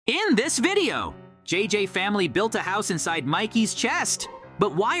In this video, JJ family built a house inside Mikey's chest.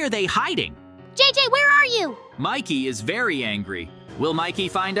 But why are they hiding? JJ, where are you? Mikey is very angry. Will Mikey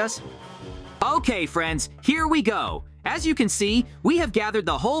find us? Okay, friends, here we go. As you can see, we have gathered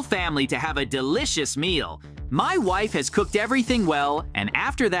the whole family to have a delicious meal. My wife has cooked everything well, and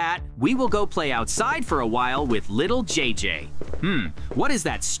after that, we will go play outside for a while with little JJ. What is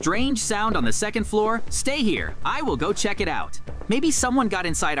that strange sound on the second floor? Stay here, I will go check it out. Maybe someone got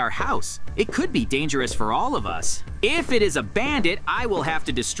inside our house. It could be dangerous for all of us. If it is a bandit, I will have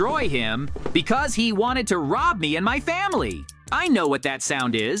to destroy him because he wanted to rob me and my family. I know what that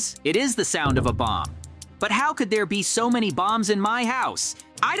sound is. It is the sound of a bomb. But how could there be so many bombs in my house?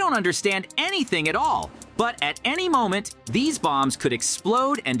 I don't understand anything at all. But at any moment, these bombs could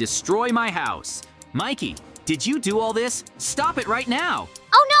explode and destroy my house. Mikey, did you do all this? Stop it right now.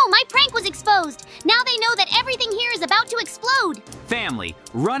 Oh no, my prank was exposed. Now they know that everything here is about to explode. Family,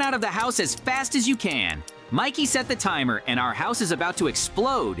 run out of the house as fast as you can. Mikey set the timer and our house is about to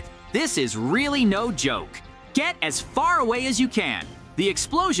explode. This is really no joke. Get as far away as you can. The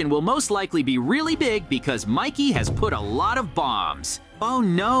explosion will most likely be really big because Mikey has put a lot of bombs. Oh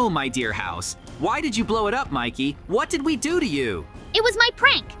no, my dear house. Why did you blow it up, Mikey? What did we do to you? It was my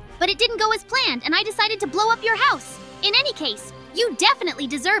prank, but it didn't go as planned and I decided to blow up your house. In any case, you definitely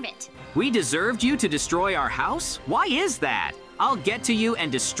deserve it. We deserved you to destroy our house? Why is that? I'll get to you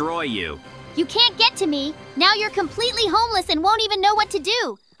and destroy you. You can't get to me. Now you're completely homeless and won't even know what to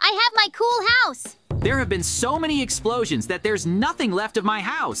do. I have my cool house. There have been so many explosions that there's nothing left of my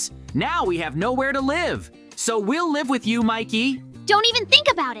house. Now we have nowhere to live. So we'll live with you, Mikey. Don't even think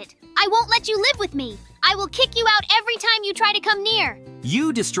about it. I won't let you live with me. I will kick you out every time you try to come near.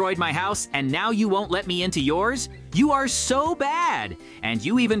 You destroyed my house and now you won't let me into yours? You are so bad. And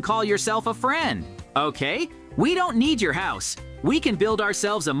you even call yourself a friend. Okay, we don't need your house. We can build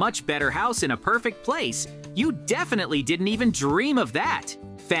ourselves a much better house in a perfect place. You definitely didn't even dream of that.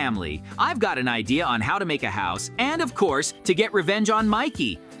 Family, I've got an idea on how to make a house and, of course, to get revenge on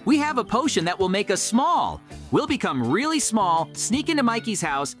Mikey. We have a potion that will make us small. We'll become really small, sneak into Mikey's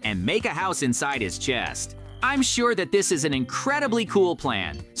house, and make a house inside his chest. I'm sure that this is an incredibly cool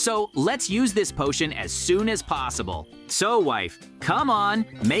plan, so let's use this potion as soon as possible. So, wife, come on,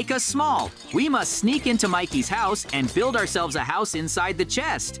 make us small. We must sneak into Mikey's house and build ourselves a house inside the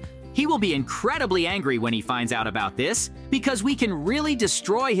chest. He will be incredibly angry when he finds out about this, because we can really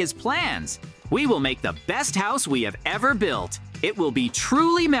destroy his plans. We will make the best house we have ever built. It will be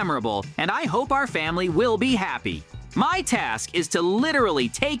truly memorable, and I hope our family will be happy. My task is to literally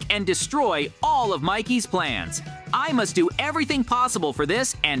take and destroy all of Mikey's plans. I must do everything possible for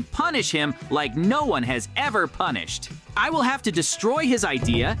this and punish him like no one has ever punished. I will have to destroy his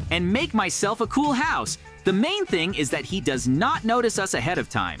idea and make myself a cool house. The main thing is that he does not notice us ahead of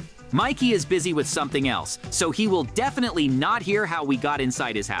time. Mikey is busy with something else, so he will definitely not hear how we got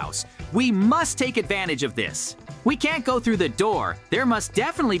inside his house. We must take advantage of this. We can't go through the door. There must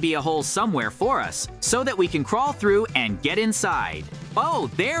definitely be a hole somewhere for us, so that we can crawl through and get inside.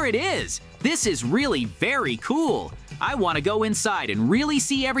 Oh, there it is! This is really very cool. I want to go inside and really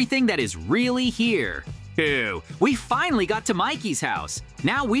see everything that is really here. Phew, we finally got to Mikey's house.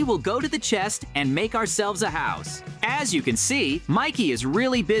 Now we will go to the chest and make ourselves a house. As you can see, Mikey is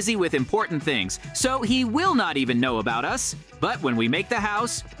really busy with important things, so he will not even know about us. But when we make the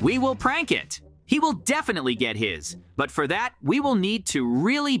house, we will prank it. He will definitely get his. But for that, we will need to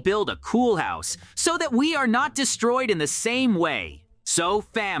really build a cool house so that we are not destroyed in the same way. So,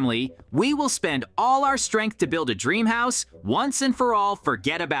 family, we will spend all our strength to build a dream house. Once and for all,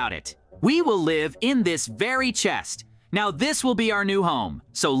 forget about it. We will live in this very chest. Now this will be our new home,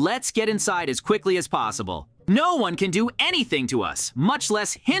 so let's get inside as quickly as possible. No one can do anything to us, much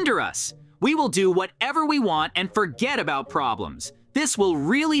less hinder us. We will do whatever we want and forget about problems. This will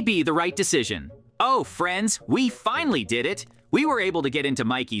really be the right decision. Oh, friends, we finally did it. We were able to get into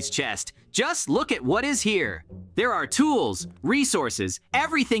Mikey's chest. Just look at what is here. There are tools, resources,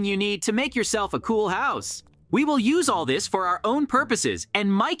 everything you need to make yourself a cool house. We will use all this for our own purposes,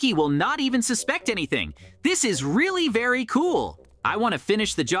 and Mikey will not even suspect anything. This is really very cool. I want to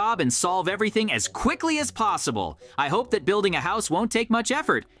finish the job and solve everything as quickly as possible. I hope that building a house won't take much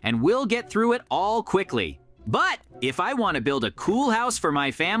effort, and we'll get through it all quickly. But if I want to build a cool house for my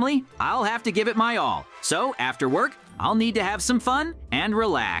family, I'll have to give it my all. So after work, I'll need to have some fun and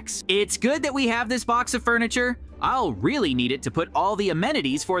relax. It's good that we have this box of furniture. I'll really need it to put all the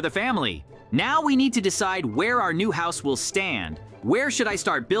amenities for the family. Now we need to decide where our new house will stand. Where should I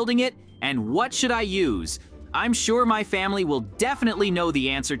start building it, and what should I use? I'm sure my family will definitely know the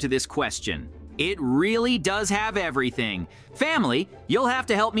answer to this question. It really does have everything. Family, you'll have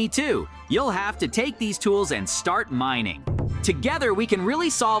to help me too. You'll have to take these tools and start mining. Together, we can really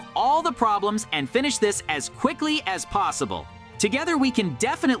solve all the problems and finish this as quickly as possible. Together, we can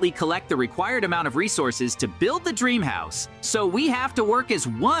definitely collect the required amount of resources to build the dream house. So we have to work as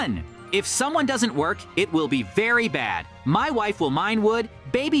one. If someone doesn't work, it will be very bad. My wife will mine wood,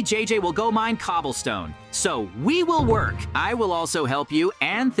 baby JJ will go mine cobblestone. So we will work. I will also help you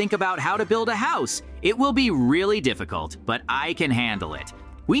and think about how to build a house. It will be really difficult, but I can handle it.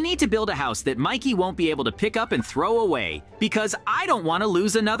 We need to build a house that Mikey won't be able to pick up and throw away, because I don't want to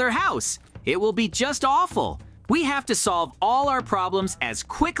lose another house. It will be just awful. We have to solve all our problems as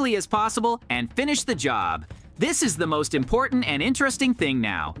quickly as possible and finish the job. This is the most important and interesting thing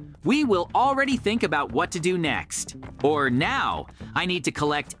now. We will already think about what to do next. Or now, I need to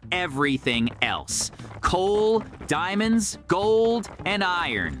collect everything else. Coal, diamonds, gold, and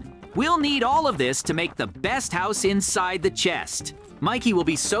iron. We'll need all of this to make the best house inside the chest. Mikey will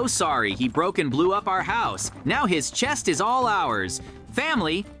be so sorry he broke and blew up our house. Now his chest is all ours.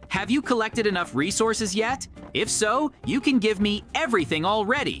 Family, have you collected enough resources yet? If so, you can give me everything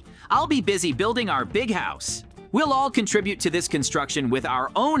already. I'll be busy building our big house. We'll all contribute to this construction with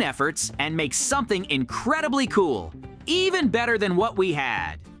our own efforts and make something incredibly cool. Even better than what we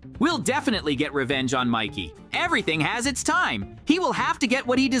had. We'll definitely get revenge on Mikey. Everything has its time. He will have to get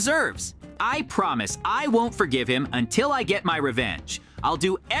what he deserves. I promise I won't forgive him until I get my revenge. I'll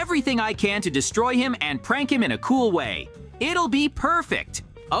do everything I can to destroy him and prank him in a cool way. It'll be perfect.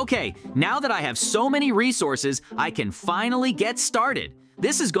 Okay, now that I have so many resources, I can finally get started.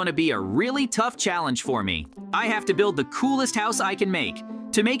 This is going to be a really tough challenge for me. I have to build the coolest house I can make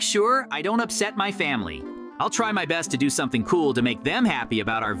to make sure I don't upset my family. I'll try my best to do something cool to make them happy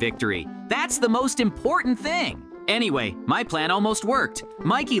about our victory. That's the most important thing. Anyway, my plan almost worked.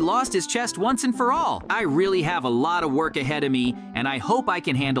 Mikey lost his chest once and for all. I really have a lot of work ahead of me, and I hope I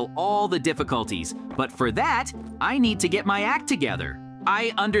can handle all the difficulties. But for that, I need to get my act together.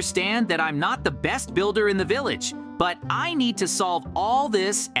 I understand that I'm not the best builder in the village, but I need to solve all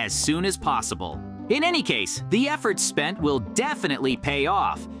this as soon as possible. In any case, the efforts spent will definitely pay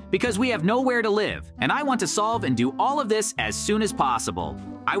off because we have nowhere to live, and I want to solve and do all of this as soon as possible.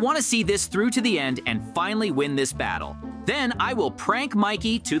 I want to see this through to the end and finally win this battle. Then I will prank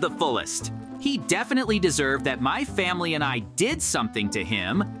Mikey to the fullest. He definitely deserved that my family and I did something to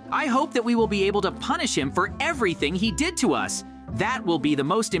him. I hope that we will be able to punish him for everything he did to us. That will be the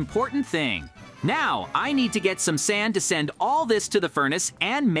most important thing. Now, I need to get some sand to send all this to the furnace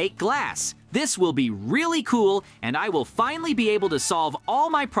and make glass. This will be really cool, and I will finally be able to solve all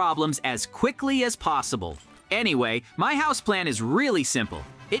my problems as quickly as possible. Anyway, my house plan is really simple.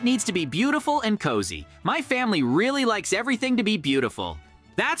 It needs to be beautiful and cozy. My family really likes everything to be beautiful.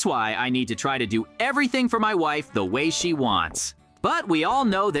 That's why I need to try to do everything for my wife the way she wants. But we all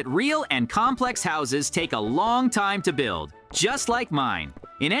know that real and complex houses take a long time to build, just like mine.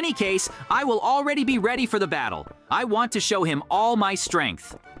 In any case, I will already be ready for the battle. I want to show him all my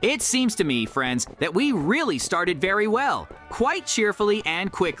strength. It seems to me, friends, that we really started very well, quite cheerfully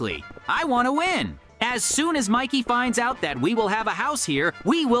and quickly. I want to win. As soon as Mikey finds out that we will have a house here,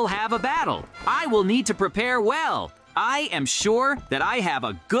 we will have a battle. I will need to prepare well. I am sure that I have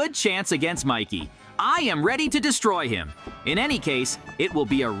a good chance against Mikey. I am ready to destroy him. In any case, it will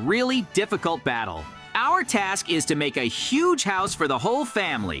be a really difficult battle. Our task is to make a huge house for the whole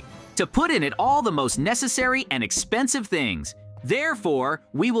family, to put in it all the most necessary and expensive things. Therefore,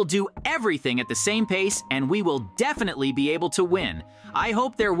 we will do everything at the same pace and we will definitely be able to win. I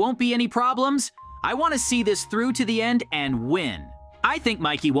hope there won't be any problems. I want to see this through to the end and win. I think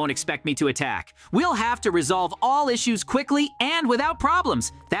Mikey won't expect me to attack. We'll have to resolve all issues quickly and without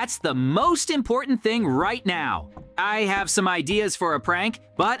problems. That's the most important thing right now. I have some ideas for a prank,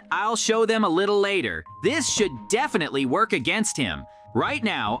 but I'll show them a little later. This should definitely work against him. Right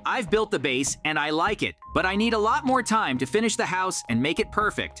now, I've built the base and I like it, but I need a lot more time to finish the house and make it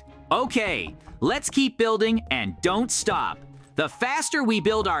perfect. Okay, let's keep building and don't stop. The faster we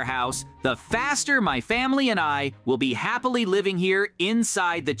build our house, the faster my family and I will be happily living here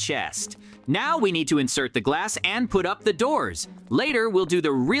inside the chest. Now we need to insert the glass and put up the doors. Later, we'll do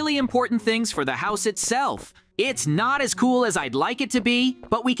the really important things for the house itself. It's not as cool as I'd like it to be,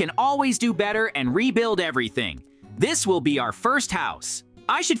 but we can always do better and rebuild everything. This will be our first house.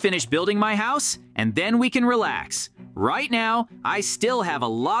 I should finish building my house, and then we can relax. Right now, I still have a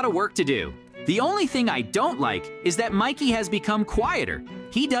lot of work to do. The only thing I don't like is that Mikey has become quieter.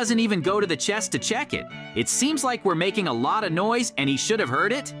 He doesn't even go to the chest to check it. It seems like we're making a lot of noise and he should have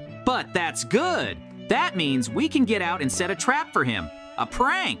heard it. But that's good. That means we can get out and set a trap for him. A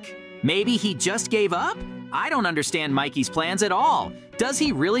prank. Maybe he just gave up? I don't understand Mikey's plans at all. Does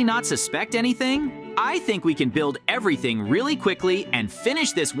he really not suspect anything? I think we can build everything really quickly and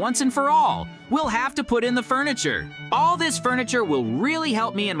finish this once and for all. We'll have to put in the furniture. All this furniture will really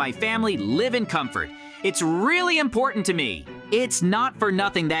help me and my family live in comfort. It's really important to me. It's not for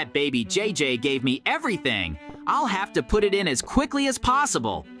nothing that baby JJ gave me everything. I'll have to put it in as quickly as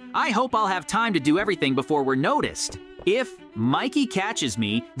possible. I hope I'll have time to do everything before we're noticed. If Mikey catches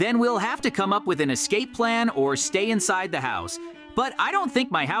me, then we'll have to come up with an escape plan or stay inside the house. But I don't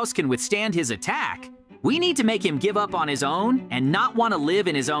think my house can withstand his attack. We need to make him give up on his own and not want to live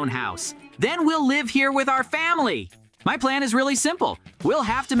in his own house. Then we'll live here with our family. My plan is really simple. We'll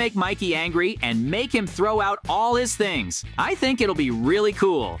have to make Mikey angry and make him throw out all his things. I think it'll be really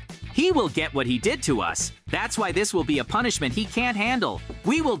cool. He will get what he did to us. That's why this will be a punishment he can't handle.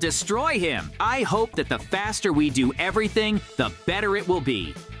 We will destroy him. I hope that the faster we do everything, the better it will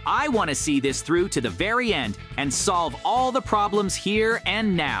be. I want to see this through to the very end and solve all the problems here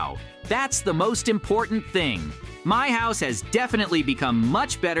and now. That's the most important thing. My house has definitely become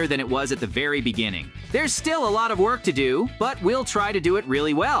much better than it was at the very beginning. There's still a lot of work to do, but we'll try to do it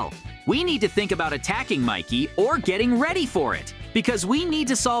really well. We need to think about attacking Mikey or getting ready for it, because we need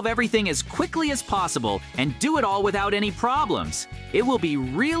to solve everything as quickly as possible and do it all without any problems. It will be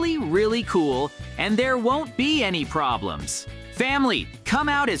really, really cool, and there won't be any problems. Family, come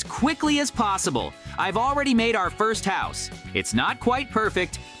out as quickly as possible. I've already made our first house. It's not quite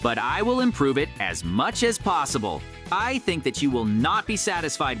perfect, but I will improve it as much as possible. I think that you will not be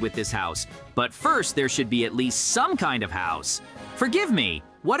satisfied with this house, but first there should be at least some kind of house. Forgive me,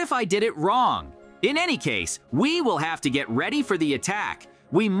 what if I did it wrong? In any case, we will have to get ready for the attack.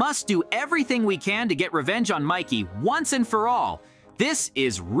 We must do everything we can to get revenge on Mikey once and for all. This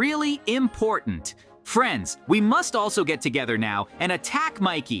is really important. Friends, we must also get together now and attack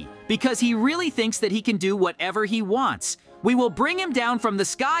Mikey, because he really thinks that he can do whatever he wants. We will bring him down from the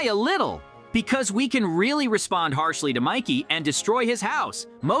sky a little, because we can really respond harshly to Mikey and destroy his house.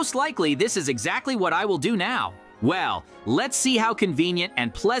 Most likely, this is exactly what I will do now. Well, let's see how convenient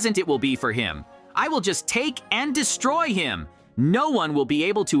and pleasant it will be for him. I will just take and destroy him. No one will be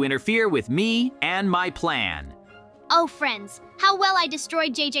able to interfere with me and my plan. Oh, friends, how well I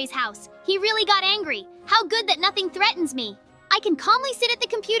destroyed JJ's house. He really got angry. How good that nothing threatens me. I can calmly sit at the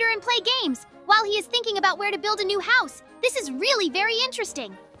computer and play games while he is thinking about where to build a new house. This is really very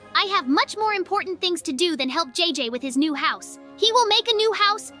interesting. I have much more important things to do than help JJ with his new house. He will make a new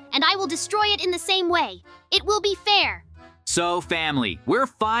house, and I will destroy it in the same way. It will be fair. So, family, we're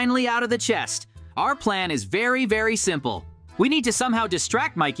finally out of the chest. Our plan is very, very simple. We need to somehow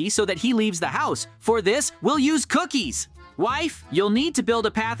distract Mikey so that he leaves the house. For this, we'll use cookies. Wife, you'll need to build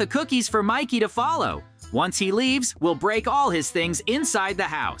a path of cookies for Mikey to follow. Once he leaves, we'll break all his things inside the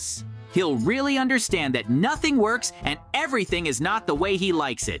house. He'll really understand that nothing works and everything is not the way he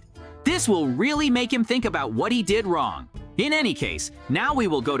likes it. This will really make him think about what he did wrong. In any case, now we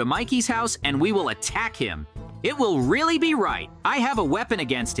will go to Mikey's house and we will attack him. It will really be right. I have a weapon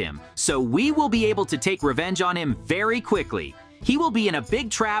against him, so we will be able to take revenge on him very quickly. He will be in a big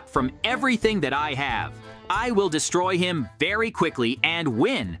trap from everything that I have. I will destroy him very quickly and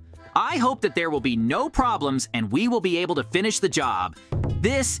win. I hope that there will be no problems and we will be able to finish the job.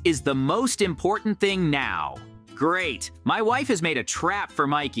 This is the most important thing now. Great, my wife has made a trap for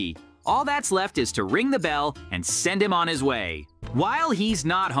Mikey. All that's left is to ring the bell and send him on his way. While he's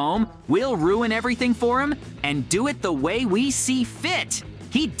not home, we'll ruin everything for him and do it the way we see fit.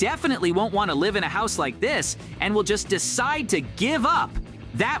 He definitely won't want to live in a house like this and will just decide to give up.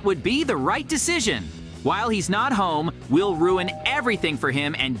 That would be the right decision. While he's not home, we'll ruin everything for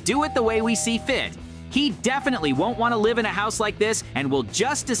him and do it the way we see fit. He definitely won't want to live in a house like this and will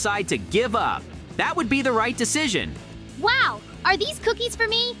just decide to give up. That would be the right decision. Wow, are these cookies for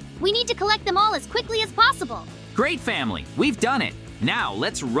me? We need to collect them all as quickly as possible. Great, family, we've done it. Now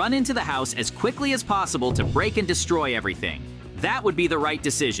let's run into the house as quickly as possible to break and destroy everything. That would be the right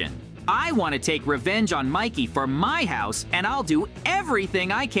decision. I want to take revenge on Mikey for my house, and I'll do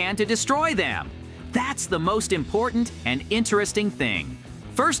everything I can to destroy them. That's the most important and interesting thing.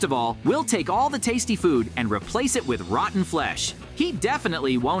 First of all, we'll take all the tasty food and replace it with rotten flesh. He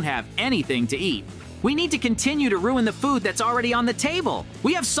definitely won't have anything to eat. We need to continue to ruin the food that's already on the table.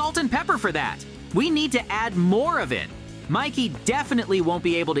 We have salt and pepper for that. We need to add more of it. Mikey definitely won't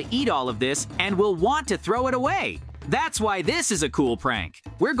be able to eat all of this and will want to throw it away. That's why this is a cool prank.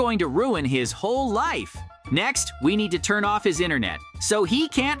 We're going to ruin his whole life. Next, we need to turn off his internet so he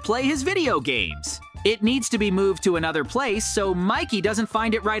can't play his video games. It needs to be moved to another place so Mikey doesn't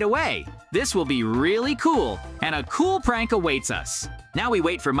find it right away. This will be really cool, and a cool prank awaits us. Now we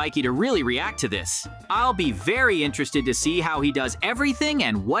wait for Mikey to really react to this. I'll be very interested to see how he does everything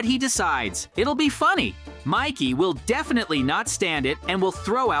and what he decides. It'll be funny. Mikey will definitely not stand it and will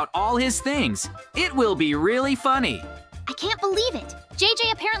throw out all his things. It will be really funny. I can't believe it.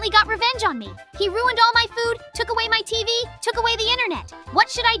 JJ apparently got revenge on me. He ruined all my food, took away my TV, took away the internet. What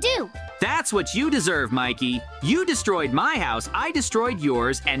should I do? That's what you deserve, Mikey. You destroyed my house, I destroyed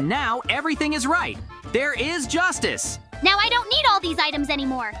yours, and now everything is right. There is justice. Now I don't need all these items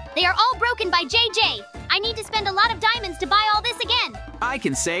anymore. They are all broken by JJ. I need to spend a lot of diamonds to buy all this again. I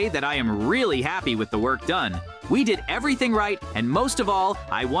can say that I am really happy with the work done. We did everything right, and most of all,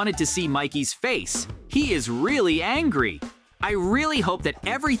 I wanted to see Mikey's face. He is really angry. I really hope that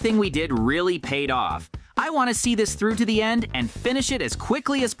everything we did really paid off. I want to see this through to the end and finish it as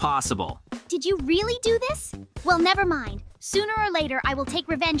quickly as possible. Did you really do this? Well, never mind. Sooner or later, I will take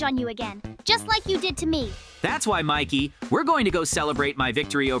revenge on you again, just like you did to me. That's why, Mikey, we're going to go celebrate my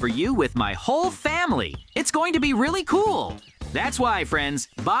victory over you with my whole family. It's going to be really cool. That's why, friends.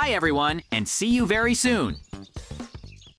 Bye, everyone, and see you very soon.